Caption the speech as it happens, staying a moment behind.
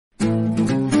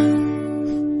Hello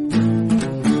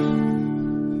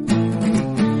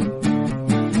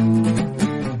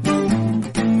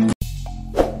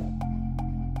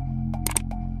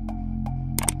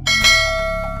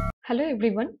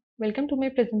everyone, welcome to my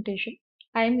presentation.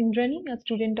 I am Indrani, a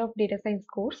student of data science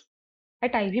course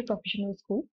at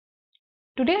IvyProSchool.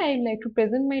 Today I would like to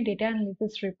present my data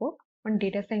analysis report on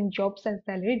data science jobs and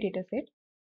salary dataset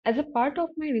as a part of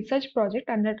my research project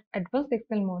under Advanced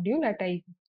Excel module at Ivy.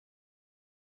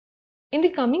 In the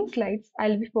coming slides, I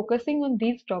will be focusing on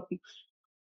these topics.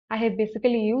 I have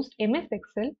basically used MS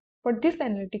Excel for this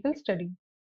analytical study.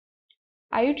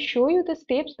 I would show you the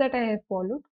steps that I have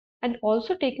followed and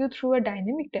also take you through a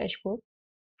dynamic dashboard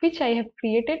which I have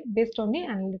created based on the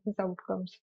analysis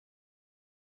outcomes.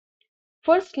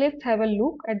 First, let's have a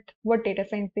look at what data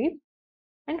science is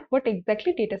and what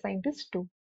exactly data scientists do.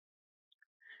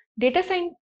 Data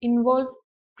science involves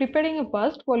preparing a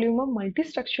vast volume of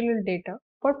multi-structural data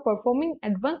for performing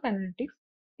advanced analytics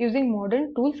using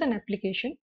modern tools and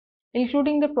applications,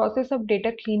 including the process of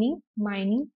data cleaning,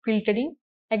 mining, filtering,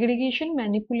 aggregation,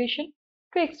 manipulation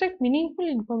to extract meaningful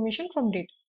information from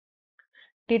data.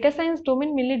 Data science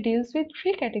domain mainly deals with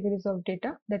three categories of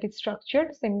data, that is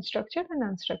structured, semi-structured and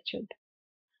unstructured.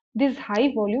 This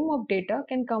high volume of data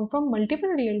can come from multiple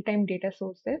real-time data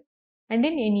sources and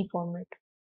in any format.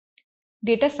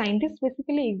 Data scientists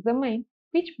basically examine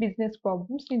which business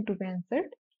problems need to be answered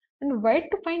and where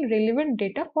to find relevant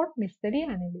data for necessary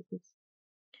analysis.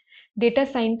 Data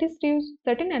scientists use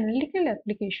certain analytical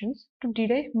applications to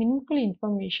derive meaningful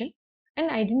information and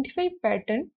identify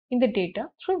patterns in the data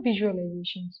through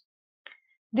visualizations.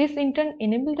 This in turn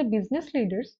enables the business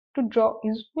leaders to draw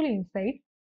useful insights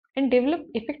and develop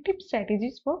effective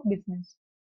strategies for business.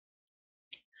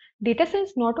 Data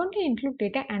science not only includes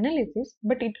data analysis,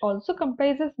 but it also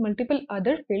comprises multiple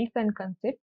other fields and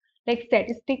concepts like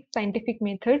statistics, scientific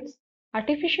methods,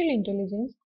 artificial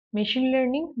intelligence, machine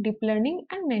learning, deep learning,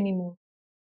 and many more.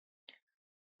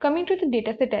 Coming to the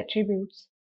dataset attributes,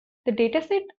 the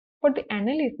dataset for the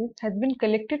analysis has been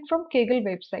collected from Kaggle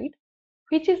website,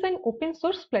 which is an open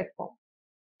source platform.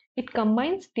 It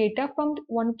combines data from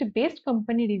one of the best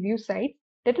company review sites,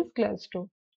 that is Glassdoor.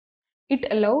 It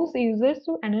allows users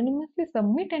to anonymously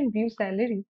submit and view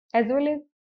salaries as well as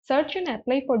search and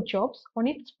apply for jobs on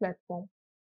its platform.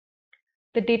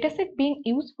 The dataset being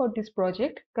used for this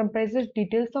project comprises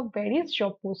details of various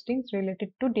job postings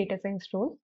related to data science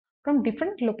roles from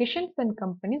different locations and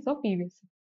companies of USA.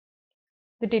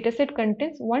 The dataset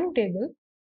contains one table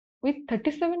with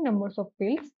 37 numbers of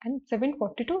fields and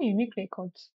 742 unique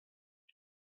records.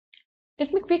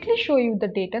 Let me quickly show you the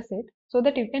dataset so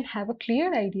that you can have a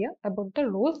clear idea about the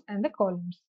rows and the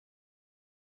columns.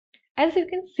 As you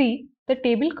can see, the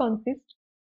table consists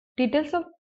details of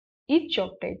each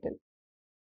job title.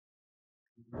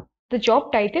 The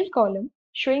job title column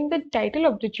showing the title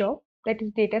of the job, that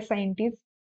is data scientist,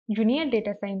 junior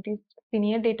data scientist,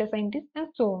 senior data scientist, and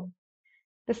so on.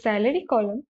 The salary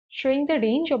column showing the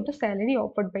range of the salary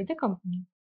offered by the company.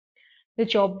 The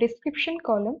job description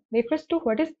column refers to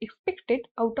what is expected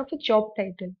out of a job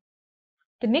title.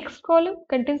 The next column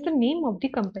contains the name of the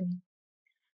company.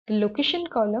 The location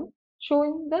column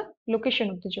showing the location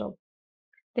of the job.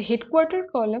 The headquarter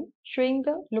column showing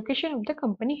the location of the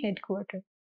company headquarters.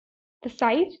 The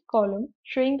size column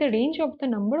showing the range of the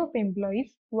number of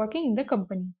employees working in the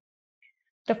company.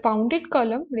 The founded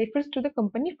column refers to the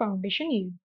company foundation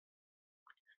year.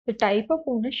 The type of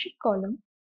ownership column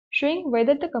showing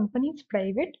whether the company is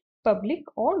private, public,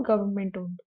 or government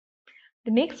owned.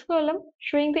 The next column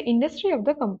showing the industry of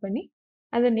the company,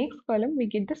 and the next column we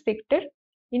get the sector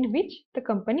in which the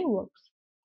company works.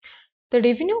 The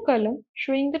revenue column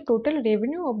showing the total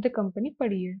revenue of the company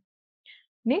per year.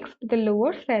 Next, the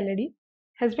lower salary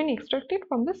has been extracted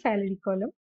from the salary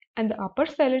column, and the upper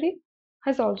salary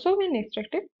has also been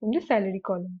extracted from the salary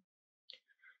column.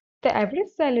 The average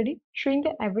salary showing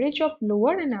the average of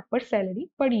lower and upper salary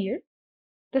per year.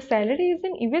 The salary is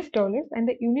in US dollars and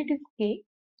the unit is K,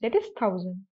 that is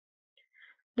 1000.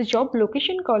 The job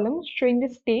location column showing the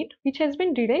state which has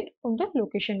been derived from the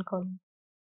location column.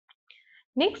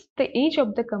 Next, the age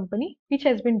of the company which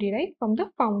has been derived from the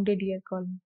founded year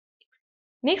column.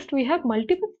 Next, we have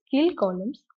multiple skill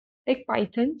columns like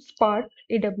Python, Spark,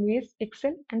 AWS,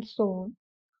 Excel, and so on,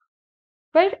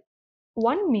 where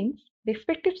 1 means the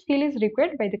respective skill is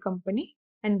required by the company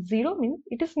and 0 means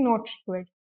it is not required.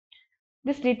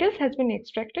 This details has been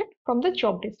extracted from the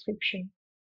job description.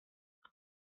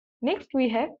 Next, we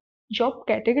have job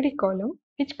category column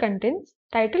which contains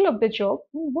title of the job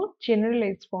in more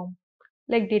generalized form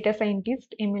like data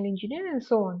scientist, ML engineer, and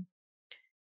so on.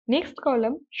 Next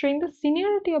column showing the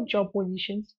seniority of job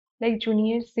positions like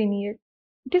junior, senior.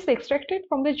 It is extracted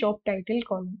from the job title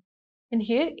column. And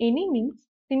here any means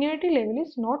seniority level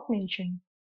is not mentioned.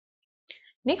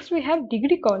 Next we have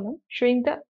degree column showing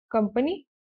the company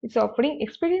is offering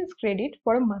experience credit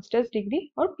for a master's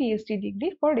degree or PhD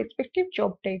degree for respective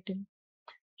job title.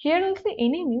 Here also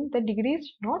any means the degree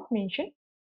is not mentioned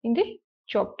in the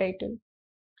job title.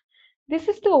 This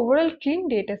is the overall clean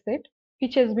dataset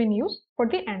which has been used for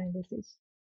the analysis.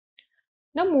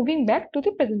 Now moving back to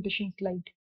the presentation slide.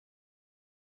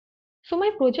 So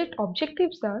my project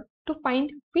objectives are to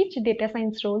find which data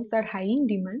science roles are high in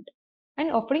demand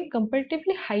and offering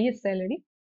comparatively higher salary,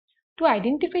 to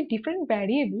identify different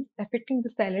variables affecting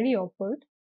the salary offered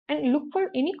and look for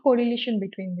any correlation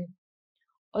between them.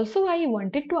 Also, I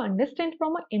wanted to understand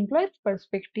from an employee's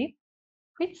perspective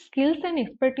which skills and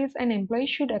expertise an employee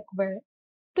should acquire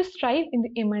to strive in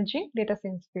the emerging data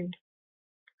science field.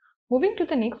 Moving to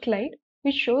the next slide,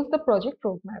 which shows the project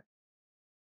roadmap.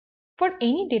 For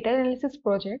any data analysis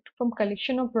project, from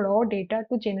collection of raw data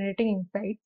to generating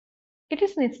insights, it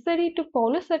is necessary to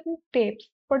follow certain steps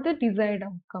for the desired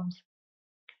outcomes.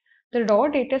 The raw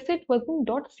dataset was in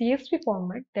 .csv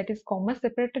format, that is comma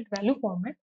separated value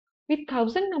format, with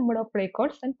 1000 number of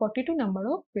records and 42 number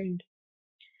of fields.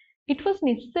 It was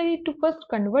necessary to first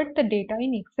convert the data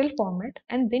in Excel format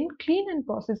and then clean and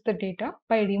process the data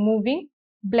by removing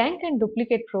blank and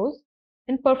duplicate rows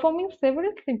and performing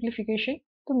several simplifications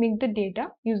to make the data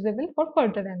usable for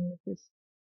further analysis.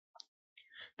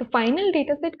 The final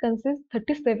dataset consists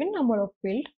 37 number of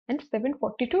fields and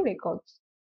 742 records.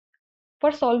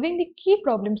 For solving the key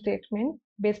problem statements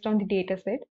based on the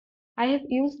dataset, I have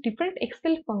used different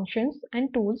Excel functions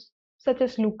and tools such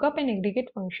as lookup and aggregate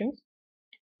functions,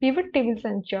 pivot tables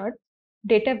and charts,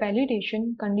 data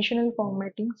validation, conditional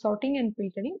formatting, sorting and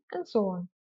filtering, and so on.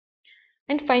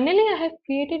 And finally, I have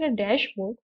created a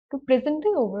dashboard to present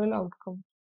the overall outcome.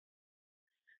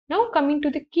 Now coming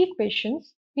to the key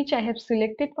questions which I have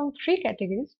selected from 3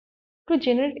 categories to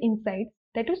generate insights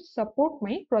that will support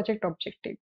my project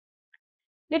objective.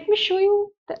 Let me show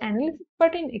you the analysis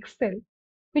part in Excel,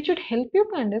 which would help you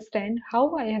to understand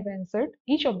how I have answered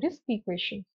each of these key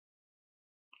questions.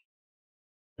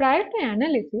 Prior to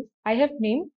analysis, I have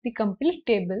named the complete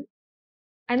table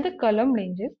and the column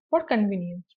ranges for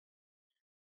convenience.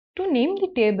 To name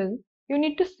the table, you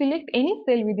need to select any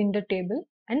cell within the table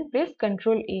and press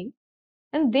Ctrl A,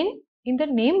 and then in the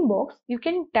name box you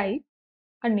can type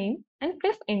a name and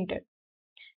press enter.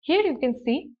 Here you can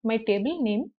see my table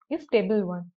name is table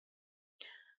 1.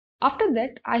 After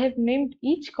that, I have named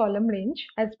each column range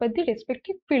as per the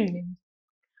respective field names.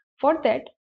 For that,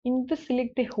 you need to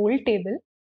select the whole table,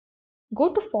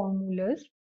 go to formulas,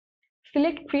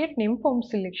 select create name form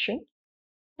selection,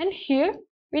 and here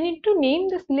we need to name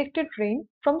the selected range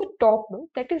from the top row,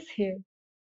 that is here.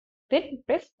 Then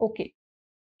press OK.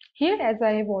 Here, as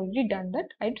I have already done that,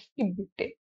 I'd skip this step.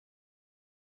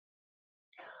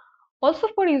 Also,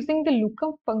 for using the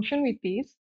lookup function with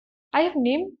these, I have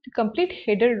named the complete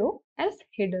header row as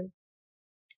header.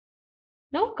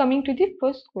 Now coming to the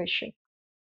first question,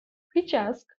 which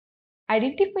asks,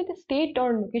 identify the state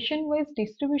or location-wise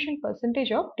distribution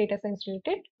percentage of data science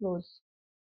related rows.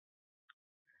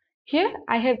 Here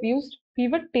I have used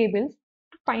pivot tables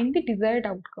to find the desired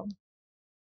outcome.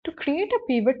 To create a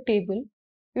pivot table,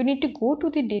 you need to go to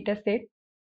the dataset,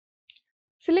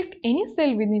 select any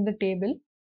cell within the table,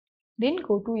 then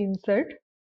go to insert,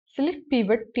 select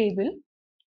pivot table.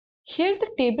 Here the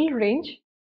table range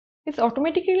is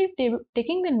automatically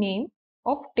taking the name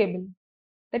of table,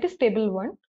 that is table 1,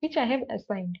 which I have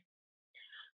assigned.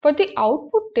 For the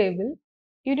output table,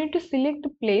 you need to select the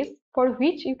place for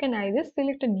which you can either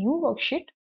select a new worksheet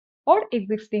or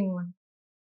existing one.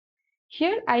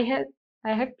 Here I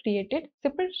have created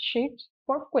separate sheets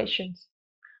for questions.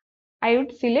 I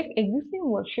would select existing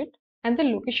worksheet and the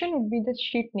location would be the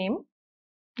sheet name,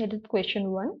 that is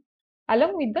question 1,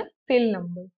 along with the cell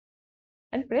number,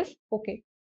 and press OK.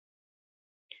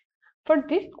 For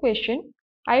this question,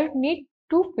 I would need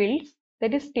 2 fields,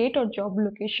 that is state or job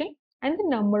location and the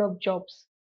number of jobs.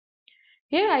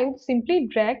 Here I would simply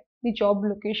drag the job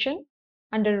location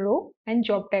under row and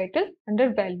job title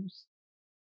under values.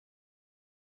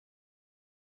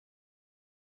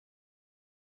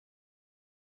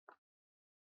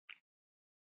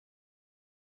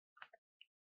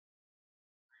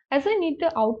 As I need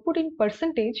the output in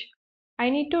percentage, I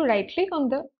need to right click on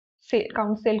the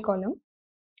count cell column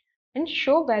and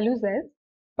show values as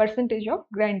percentage of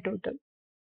grand total.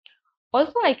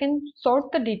 Also, I can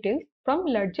sort the details from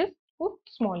largest to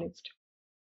smallest.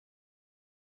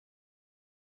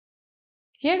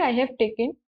 Here I have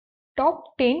taken top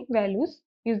 10 values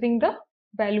using the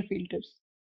value filters.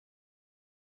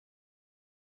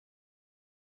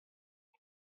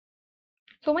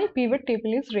 So my pivot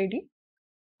table is ready.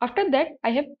 After that,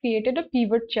 I have created a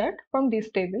pivot chart from this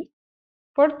table.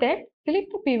 For that, select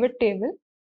the pivot table,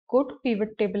 go to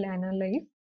pivot table analyze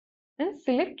and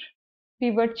select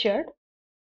pivot chart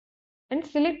and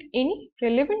select any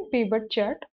relevant pivot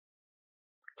chart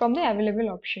from the available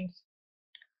options.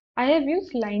 I have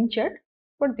used line chart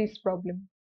for this problem.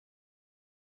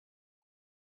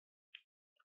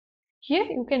 Here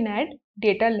you can add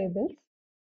data labels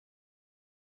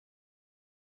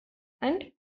and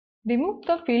remove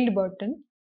the field button.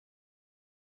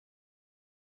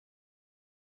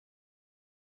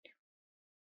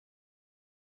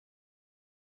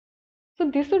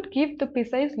 So this would give the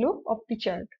precise look of the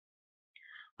chart.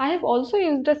 I have also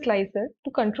used a slicer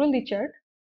to control the chart.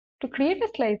 To create a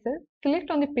slicer,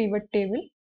 select on the pivot table,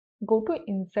 go to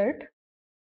insert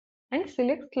and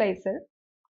select slicer.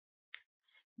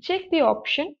 Check the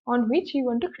option on which you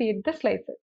want to create the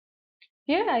slicer.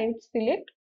 Here I would select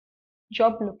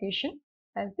job location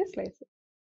as the slicer.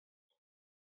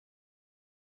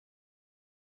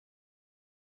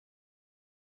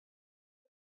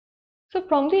 So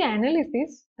from the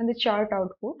analysis and the chart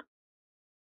output,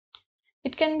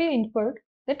 it can be inferred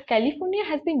that California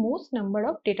has the most number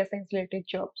of data science related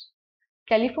jobs.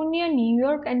 California, New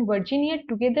York and Virginia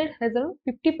together has around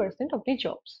 50% of the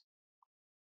jobs.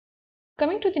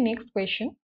 Coming to the next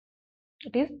question,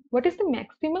 it is what is the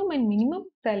maximum and minimum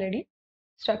salary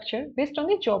structure based on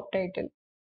the job title?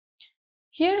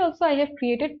 Here also I have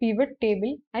created pivot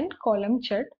table and column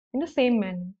chart in the same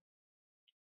manner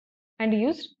and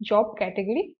used job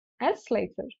category as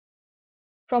slicer.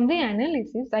 From the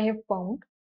analysis I have found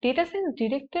data science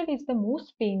director is the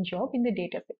most paying job in the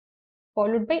dataset,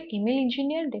 followed by ML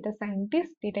engineer, data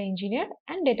scientist, data engineer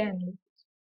and data analyst.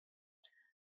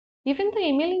 Even the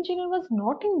ML engineer was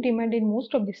not in demand in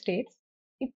most of the states,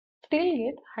 it still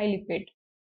get highly paid.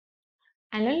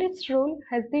 Analyst role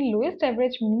has the lowest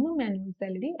average minimum annual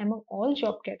salary among all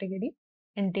job categories,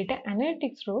 and data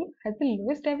analytics role has the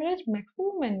lowest average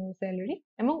maximum annual salary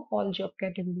among all job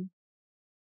categories.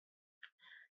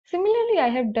 Similarly, I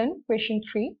have done question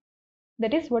 3,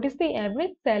 that is what is the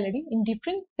average salary in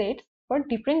different states for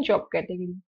different job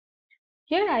categories.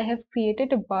 Here I have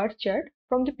created a bar chart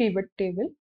from the pivot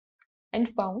table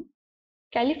and found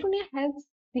California has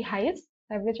the highest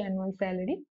average annual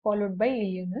salary followed by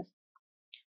Illinois.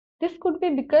 This could be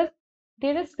because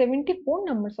there are 74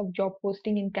 numbers of job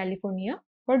posting in California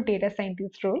for data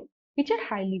scientist role which are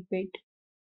highly paid.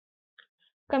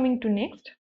 Coming to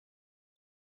next,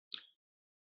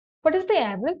 what is the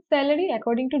average salary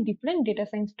according to different data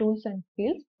science tools and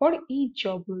skills for each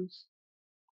job roles?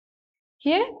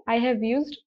 Here I have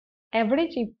used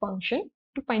average if function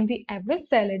to find the average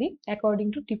salary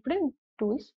according to different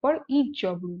tools for each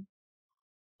job role.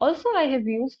 Also I have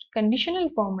used conditional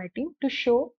formatting to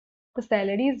show the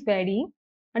salary is varying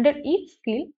under each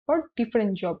skill for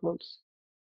different job roles.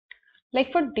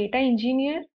 Like for data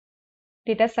engineer,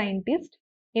 data scientist,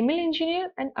 ML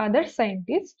engineer and other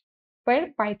scientists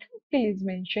where Python skill is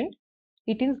mentioned,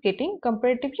 it is getting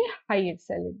comparatively higher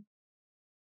salary.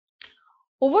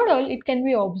 Overall, it can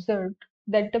be observed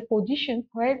that the positions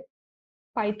where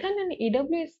Python and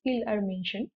AWS skill are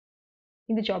mentioned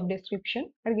in the job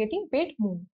description are getting paid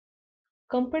more.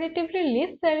 Comparatively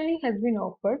less salary has been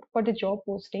offered for the job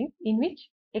posting in which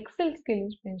Excel skill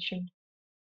is mentioned.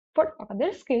 For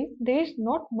other skills, there is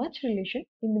not much relation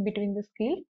between the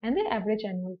skill and the average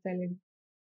annual salary.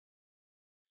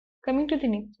 Coming to the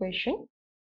next question.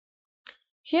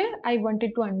 Here I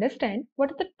wanted to understand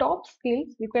what are the top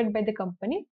skills required by the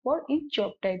company for each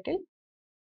job title,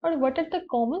 or what are the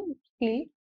common skills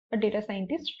a data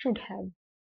scientist should have.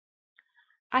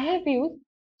 I have used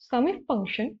SUMIF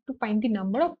function to find the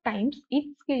number of times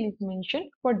each skill is mentioned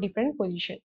for different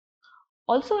positions.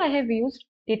 Also, I have used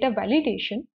data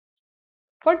validation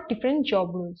for different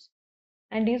job roles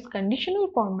and use conditional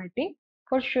formatting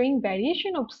for showing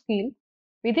variation of skill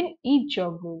within each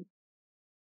job role.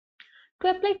 To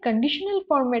apply conditional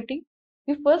formatting,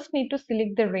 we first need to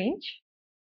select the range,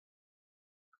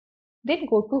 then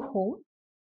go to Home,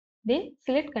 then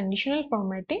select conditional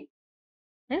formatting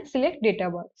and select data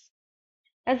bars.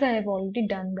 As I have already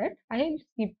done that, I have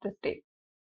skipped the step.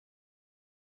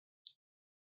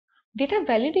 Data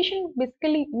validation is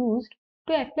basically used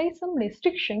to apply some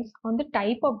restrictions on the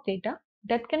type of data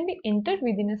that can be entered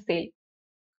within a cell.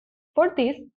 For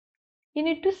this, you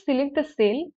need to select the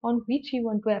cell on which you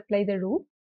want to apply the rule,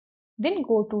 then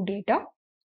go to Data,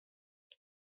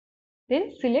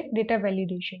 then select Data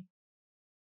Validation.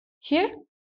 Here,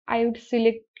 I would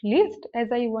select list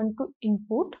as I want to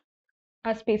input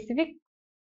a specific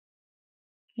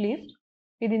list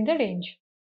within the range.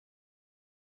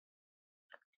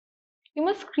 You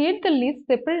must create the list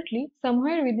separately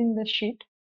somewhere within the sheet.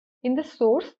 In the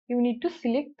source, you need to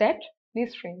select that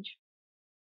list range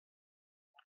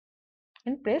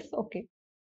and press OK.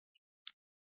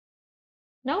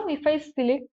 Now if I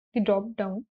select the drop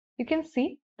down, you can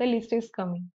see the list is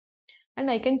coming and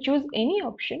I can choose any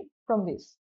option from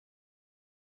this.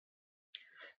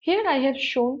 Here I have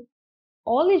shown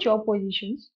all the job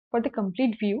positions for the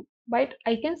complete view, but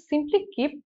I can simply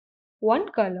keep one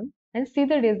column and see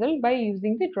the result by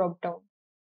using the drop down,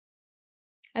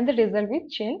 and the result will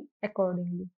change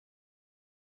accordingly.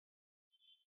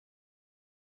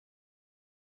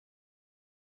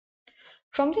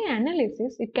 From the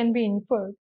analysis, it can be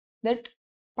inferred that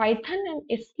Python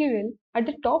and SQL are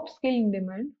the top skill in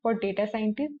demand for data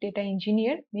scientists, data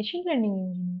engineer, machine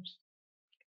learning engineers.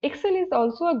 Excel is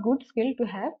also a good skill to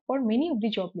have for many of the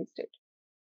job listed.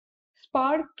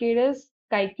 Spark, Keras,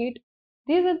 Scikit,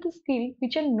 these are the skills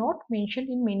which are not mentioned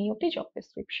in many of the job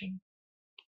descriptions.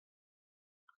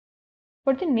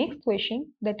 For the next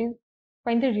question, that is,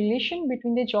 find the relation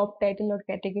between the job title or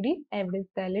category, average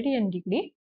salary and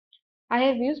degree, I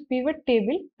have used pivot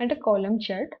table and a column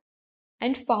chart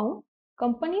and found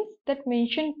companies that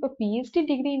mentioned a PhD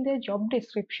degree in their job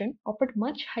description offered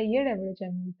much higher average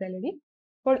annual salary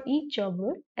for each job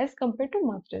role as compared to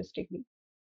master's degree.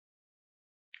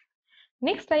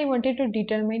 Next, I wanted to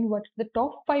determine what the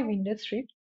top 5 industries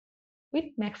with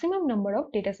maximum number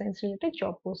of data science related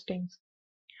job postings.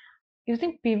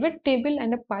 Using pivot table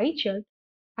and a pie chart,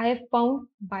 I have found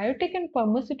biotech and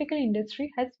pharmaceutical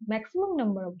industry has maximum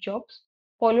number of jobs,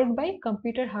 followed by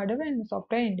computer hardware and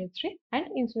software industry and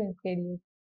insurance careers.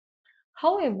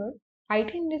 However,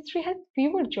 IT industry has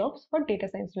fewer jobs for data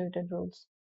science related roles.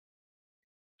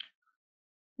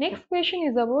 Next question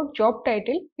is about job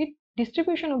title with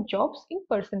distribution of jobs in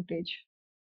percentage.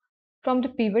 From the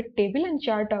pivot table and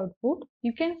chart output,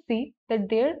 you can see that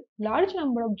there are large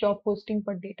number of job posting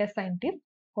for data scientists,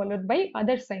 followed by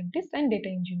other scientists and data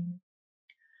engineers.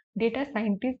 Data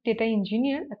scientist, data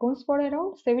engineer accounts for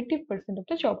around 70% of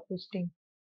the job posting.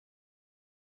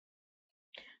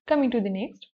 Coming to the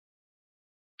next.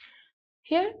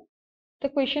 Here, the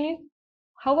question is,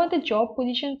 how are the job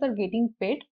positions are getting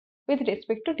paid with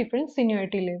respect to different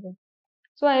seniority level?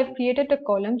 So I have created a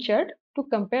column chart to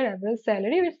compare average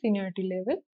salary with seniority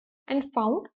level and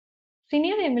found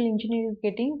senior ML engineer is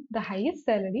getting the highest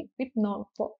salary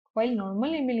while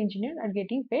normal ML engineer are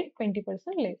getting paid 20%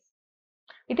 less.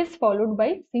 It is followed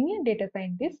by senior data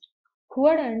scientists who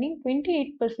are earning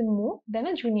 28% more than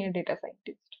a junior data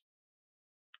scientist.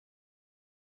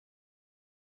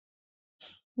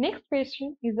 Next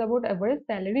question is about average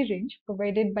salary range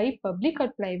provided by public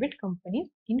or private companies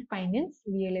in finance,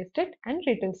 real estate and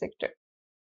retail sector.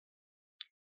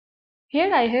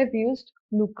 Here I have used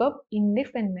lookup,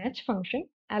 index and match function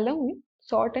along with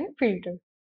sort and filter.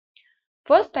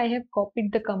 First, I have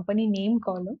copied the company name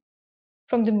column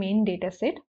from the main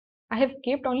dataset. I have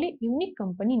kept only unique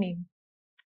company name.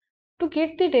 To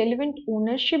get the relevant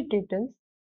ownership details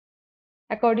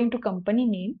according to company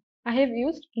name, I have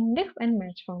used index and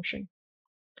match function.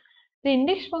 The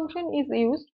index function is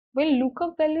used when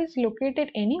lookup value is located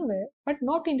anywhere but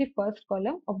not in the first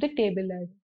column of the table array.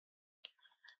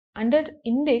 Under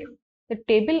index, the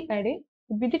table array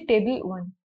would be the table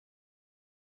 1.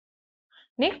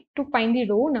 Next, to find the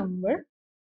row number,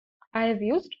 I have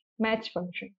used match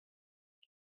function.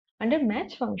 Under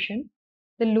match function,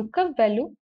 the lookup value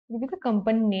will be the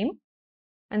company name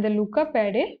and the lookup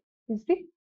array is the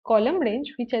column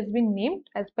range which has been named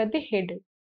as per the header.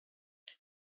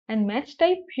 And match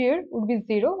type here would be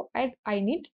 0 and I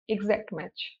need exact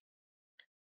match.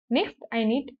 Next, I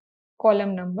need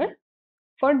column number.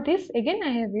 For this, again I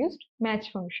have used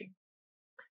match function.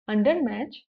 Under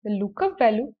match, the lookup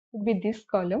value would be this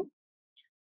column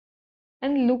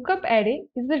and lookup array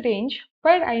is the range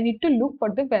where I need to look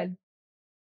for the value.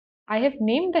 I have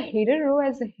named the header row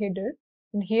as a header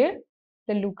and here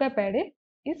the lookup array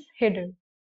is header.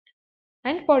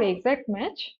 And for exact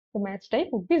match, the match type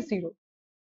would be 0.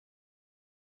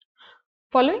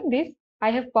 Following this, I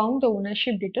have found the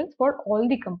ownership details for all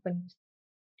the companies.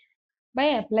 By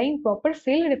applying proper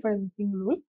cell referencing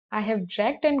rule, I have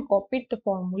dragged and copied the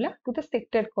formula to the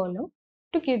sector column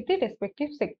to get the respective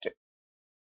sector.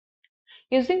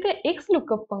 Using the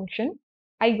XLOOKUP function,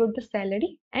 I got the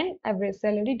salary and average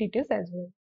salary details as well.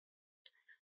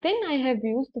 Then I have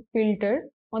used the filter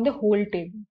on the whole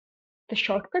table. The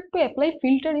shortcut to apply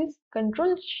filter is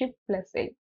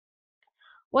Ctrl+Shift+A.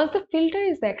 Once the filter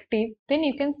is active, then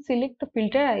you can select the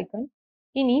filter icon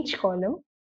in each column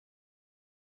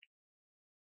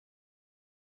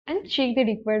and check the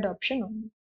required option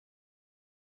on.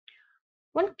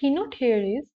 One keynote here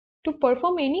is to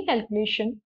perform any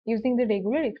calculation using the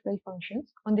regular Excel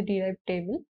functions on the derived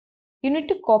table. You need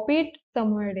to copy it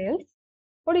somewhere else,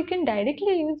 or you can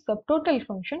directly use subtotal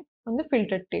function on the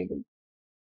filtered table.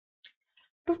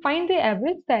 To find the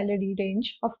average salary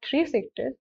range of three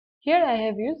sectors, here I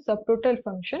have used subtotal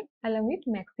function along with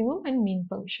maximum and mean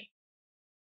function,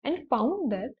 and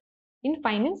found that in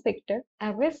finance sector,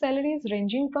 average salary is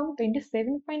ranging from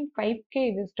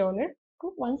 27.5k US dollar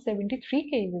to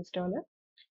 173k US dollar.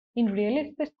 In real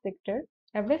estate sector,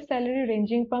 average salary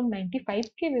ranging from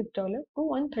 95k US dollar to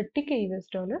 130k US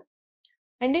dollar.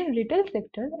 And in retail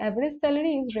sector, average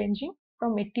salary is ranging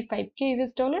from 85k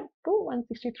US dollar to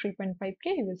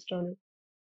 163.5k US dollar.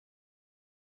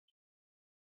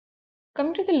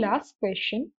 Coming to the last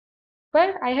question,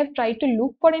 where I have tried to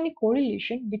look for any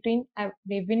correlation between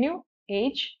revenue,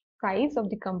 age, size of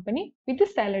the company with the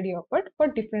salary offered for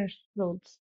different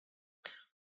roles.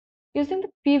 Using the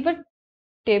pivot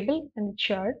table and the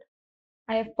chart,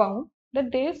 I have found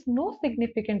that there is no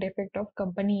significant effect of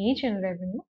company age and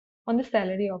revenue on the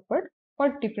salary offered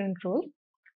for different roles.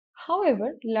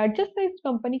 However, larger sized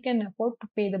company can afford to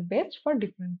pay the best for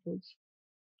different roles.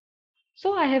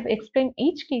 So I have explained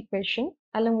each key question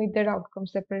along with their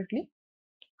outcomes separately.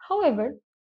 However,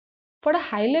 for a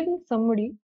high-level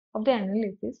summary of the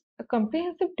analysis, a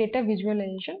comprehensive data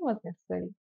visualization was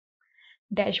necessary.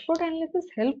 Dashboard analysis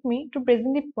helped me to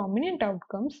present the prominent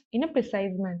outcomes in a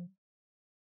precise manner.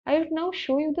 I will now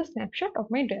show you the snapshot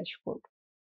of my dashboard.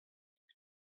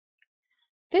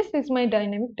 This is my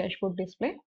dynamic dashboard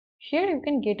display. Here you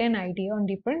can get an idea on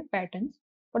different patterns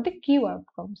for the key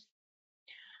outcomes.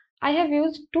 I have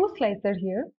used two slicers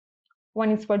here.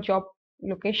 One is for job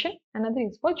location, another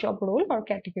is for job role or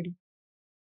category.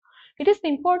 It is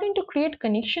important to create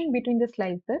connection between the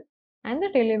slicer and the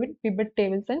relevant pivot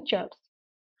tables and charts.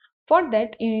 For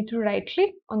that, you need to right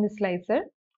click on the slicer,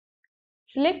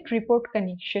 select report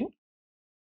connection,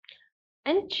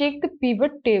 and check the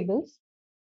pivot tables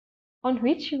on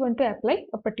which you want to apply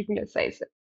a particular slicer.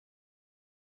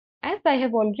 As I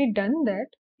have already done that,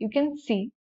 you can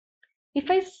see if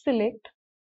I select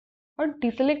or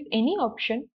deselect any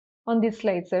option on this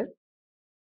slicer,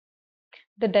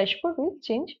 the dashboard will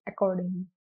change accordingly.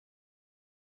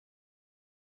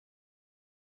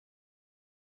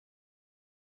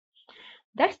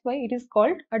 That's why it is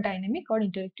called a dynamic or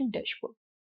interactive dashboard.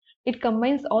 It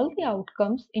combines all the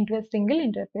outcomes into a single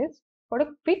interface for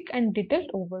a quick and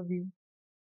detailed overview.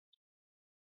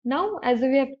 Now, as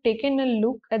we have taken a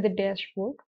look at the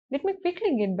dashboard, let me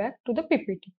quickly get back to the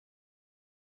PPT.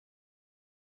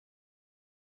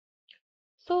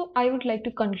 So, I would like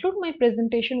to conclude my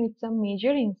presentation with some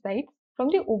major insights from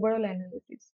the overall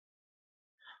analysis.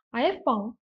 I have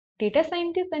found data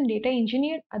scientists and data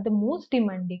engineers are the most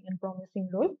demanding and promising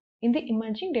role in the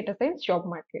emerging data science job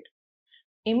market.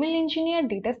 ML engineer,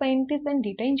 data scientist, and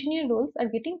data engineer roles are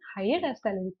getting higher as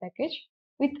salary package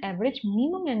with average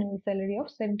minimum annual salary of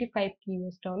 75k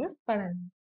US dollar per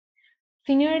annum.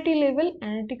 Seniority level,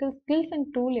 analytical skills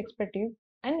and tool expertise,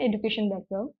 and education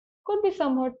background could be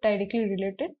somewhat directly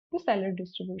related to salary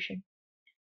distribution.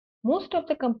 Most of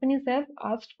the companies have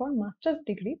asked for master's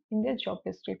degree in their job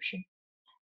description.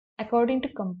 According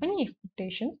to company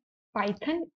expectations,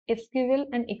 Python, SQL,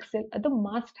 and Excel are the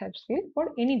must-have skills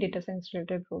for any data science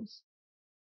related roles.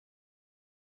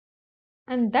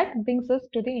 And that brings us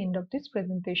to the end of this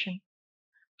presentation.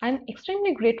 I am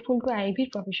extremely grateful to Ivy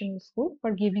Professional School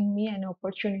for giving me an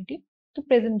opportunity to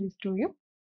present this to you.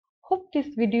 Hope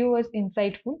this video was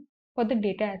insightful for the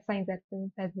data science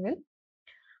aspirants as well.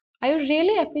 I would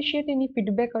really appreciate any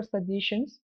feedback or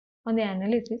suggestions on the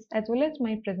analysis as well as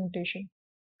my presentation.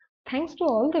 Thanks to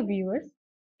all the viewers.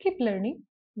 Keep learning.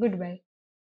 Goodbye.